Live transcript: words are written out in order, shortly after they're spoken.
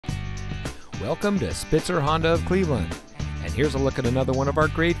Welcome to Spitzer Honda of Cleveland, and here's a look at another one of our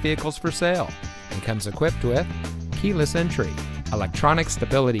great vehicles for sale, and comes equipped with keyless entry, electronic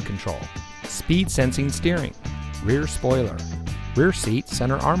stability control, speed sensing steering, rear spoiler, rear seat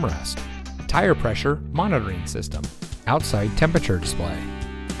center armrest, tire pressure monitoring system, outside temperature display,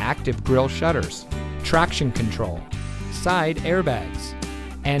 active grille shutters, traction control, side airbags,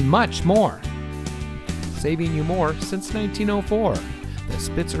 and much more. Saving you more since 1904. The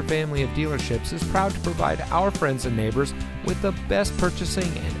Spitzer family of dealerships is proud to provide our friends and neighbors with the best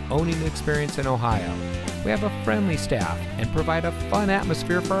purchasing and owning experience in Ohio. We have a friendly staff and provide a fun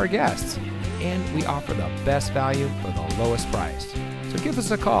atmosphere for our guests. And we offer the best value for the lowest price. So give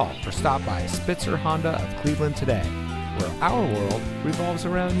us a call or stop by Spitzer Honda of Cleveland today, where our world revolves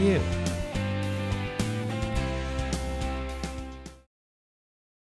around you.